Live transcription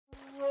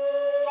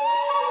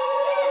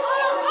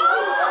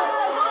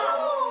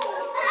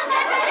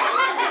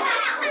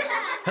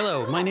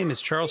Hello, my name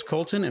is Charles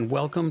Colton, and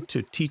welcome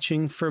to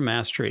Teaching for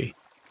Mastery.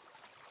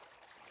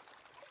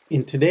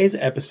 In today's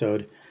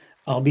episode,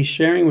 I'll be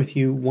sharing with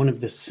you one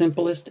of the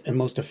simplest and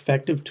most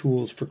effective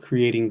tools for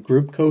creating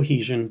group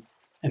cohesion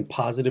and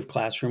positive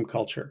classroom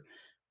culture,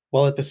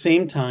 while at the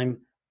same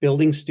time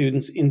building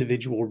students'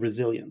 individual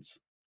resilience.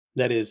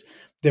 That is,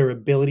 their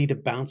ability to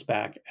bounce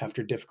back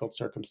after difficult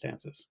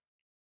circumstances.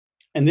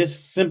 And this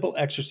simple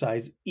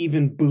exercise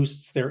even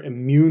boosts their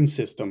immune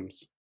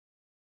systems.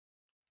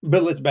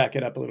 But let's back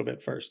it up a little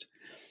bit first.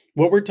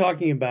 What we're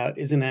talking about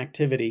is an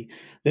activity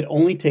that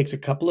only takes a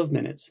couple of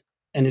minutes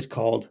and is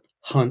called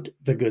Hunt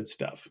the Good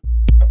Stuff.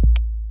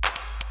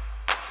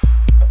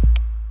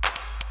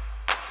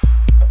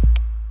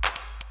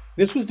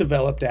 This was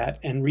developed at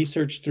and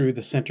researched through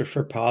the Center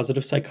for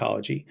Positive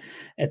Psychology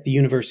at the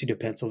University of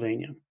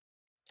Pennsylvania.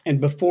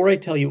 And before I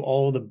tell you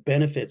all the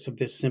benefits of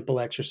this simple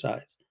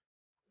exercise,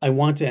 I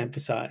want to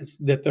emphasize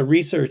that the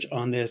research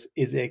on this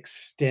is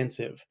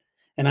extensive.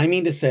 And I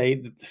mean to say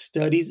that the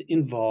studies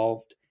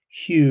involved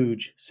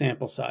huge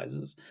sample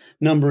sizes,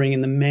 numbering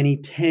in the many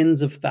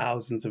tens of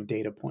thousands of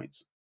data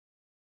points.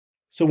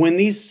 So when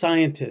these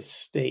scientists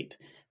state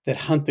that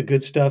Hunt the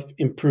Good Stuff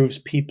improves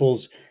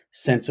people's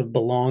sense of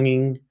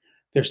belonging,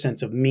 their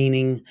sense of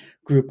meaning,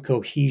 group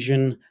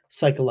cohesion,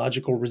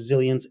 psychological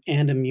resilience,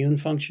 and immune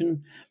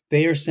function,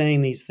 they are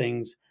saying these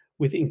things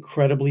with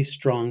incredibly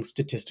strong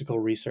statistical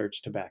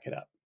research to back it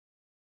up.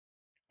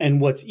 And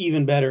what's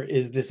even better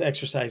is this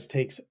exercise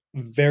takes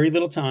very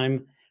little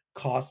time,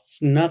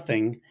 costs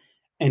nothing,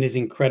 and is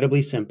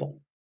incredibly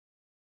simple.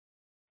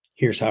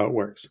 Here's how it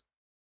works.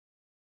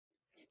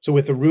 So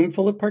with a room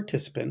full of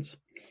participants,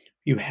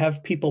 you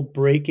have people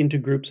break into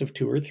groups of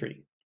 2 or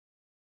 3.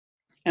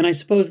 And I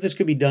suppose this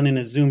could be done in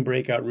a Zoom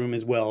breakout room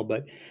as well,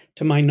 but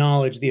to my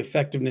knowledge, the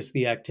effectiveness of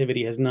the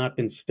activity has not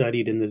been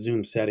studied in the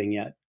Zoom setting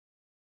yet.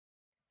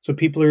 So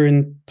people are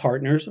in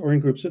partners or in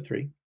groups of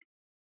 3.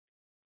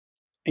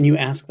 And you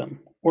ask them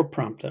or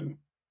prompt them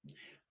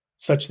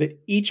such that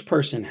each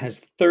person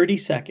has 30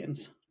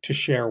 seconds to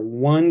share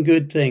one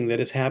good thing that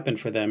has happened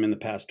for them in the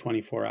past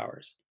 24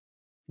 hours.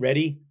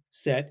 Ready,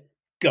 set,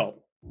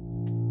 go.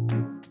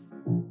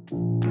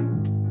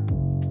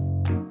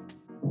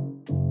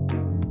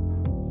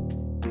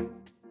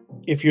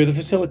 If you're the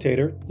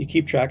facilitator, you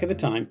keep track of the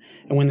time,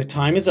 and when the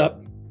time is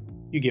up,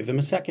 you give them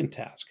a second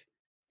task.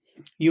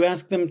 You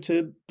ask them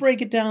to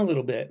break it down a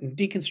little bit and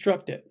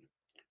deconstruct it.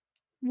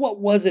 What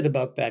was it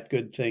about that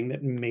good thing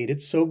that made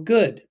it so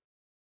good?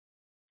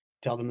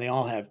 Tell them they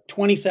all have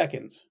 20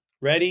 seconds.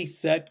 Ready,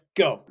 set,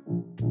 go.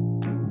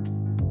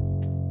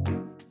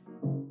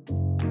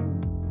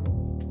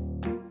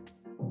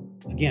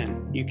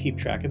 Again, you keep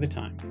track of the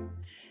time.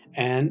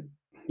 And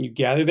you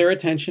gather their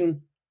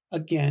attention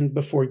again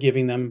before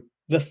giving them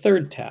the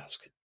third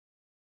task.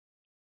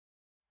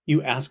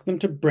 You ask them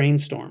to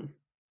brainstorm.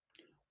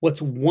 What's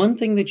one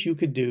thing that you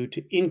could do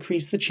to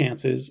increase the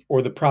chances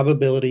or the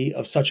probability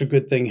of such a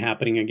good thing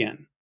happening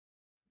again?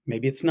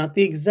 Maybe it's not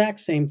the exact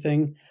same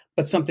thing,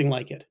 but something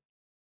like it.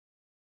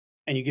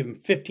 And you give them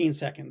 15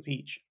 seconds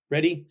each.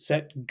 Ready,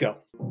 set, go.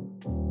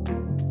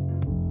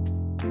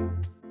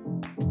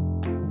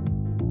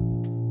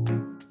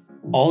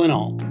 All in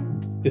all,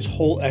 this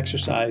whole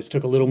exercise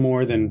took a little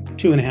more than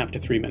 2.5 to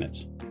 3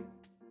 minutes.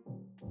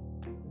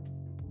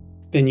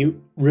 Then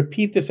you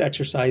repeat this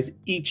exercise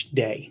each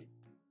day.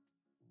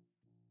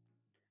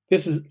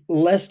 This is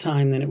less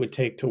time than it would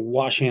take to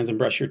wash hands and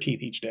brush your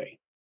teeth each day.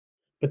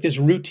 But this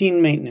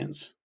routine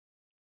maintenance,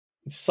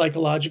 with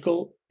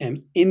psychological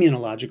and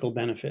immunological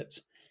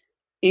benefits,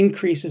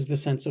 increases the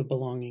sense of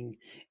belonging,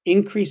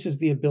 increases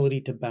the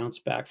ability to bounce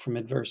back from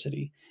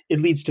adversity.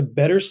 It leads to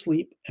better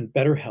sleep and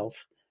better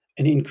health,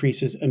 and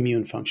increases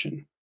immune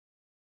function.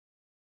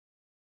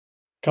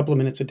 A couple of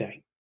minutes a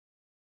day.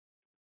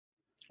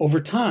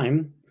 Over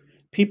time,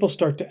 people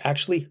start to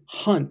actually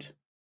hunt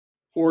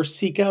or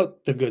seek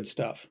out the good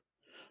stuff,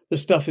 the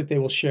stuff that they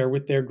will share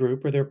with their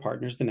group or their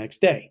partners the next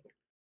day.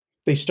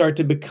 They start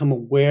to become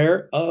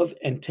aware of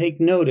and take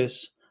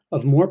notice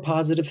of more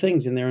positive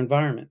things in their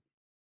environment.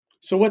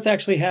 So what's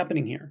actually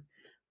happening here?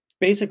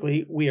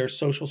 Basically, we are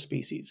social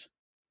species.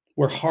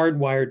 We're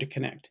hardwired to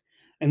connect,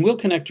 and we'll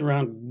connect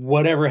around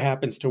whatever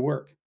happens to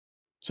work.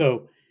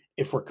 So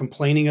if we're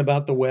complaining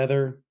about the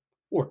weather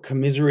or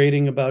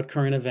commiserating about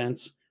current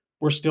events,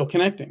 we're still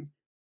connecting.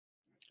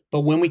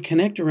 But when we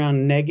connect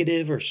around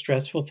negative or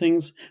stressful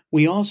things,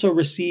 we also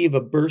receive a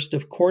burst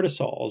of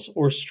cortisols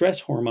or stress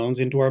hormones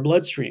into our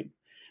bloodstream,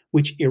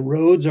 which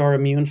erodes our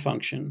immune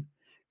function,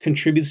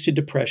 contributes to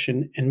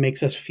depression, and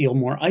makes us feel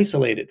more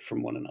isolated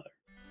from one another.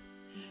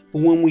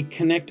 But when we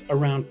connect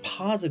around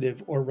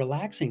positive or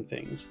relaxing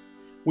things,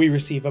 we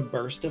receive a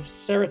burst of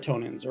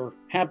serotonins or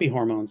happy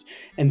hormones,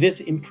 and this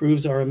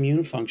improves our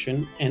immune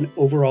function and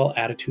overall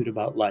attitude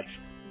about life,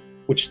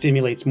 which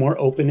stimulates more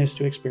openness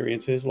to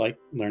experiences like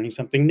learning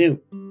something new.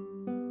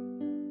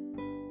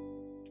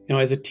 Now,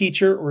 as a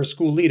teacher or a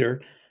school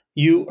leader,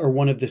 you are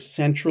one of the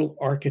central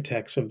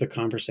architects of the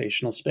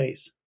conversational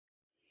space.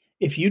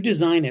 If you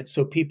design it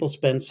so people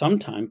spend some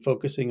time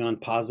focusing on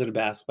positive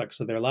aspects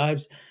of their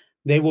lives,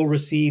 they will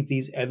receive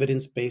these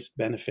evidence-based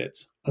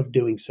benefits of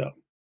doing so.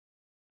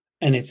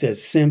 And it's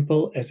as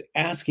simple as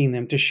asking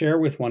them to share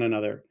with one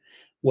another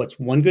what's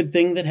one good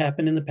thing that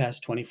happened in the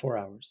past 24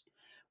 hours,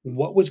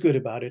 what was good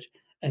about it,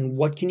 and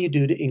what can you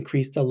do to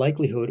increase the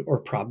likelihood or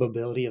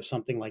probability of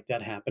something like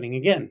that happening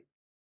again?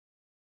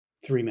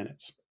 3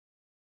 minutes.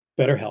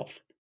 Better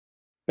health,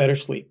 better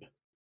sleep,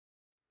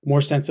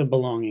 more sense of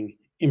belonging,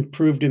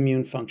 improved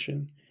immune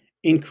function,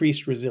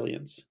 increased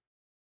resilience.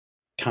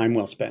 Time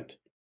well spent.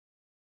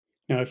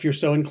 Now, if you're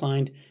so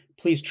inclined,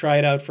 please try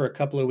it out for a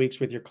couple of weeks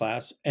with your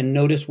class and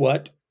notice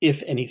what,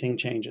 if anything,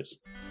 changes.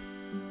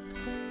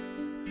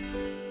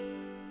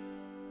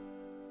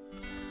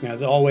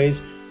 As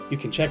always, you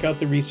can check out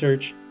the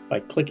research by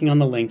clicking on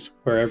the links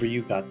wherever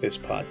you got this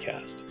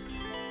podcast.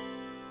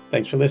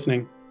 Thanks for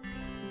listening.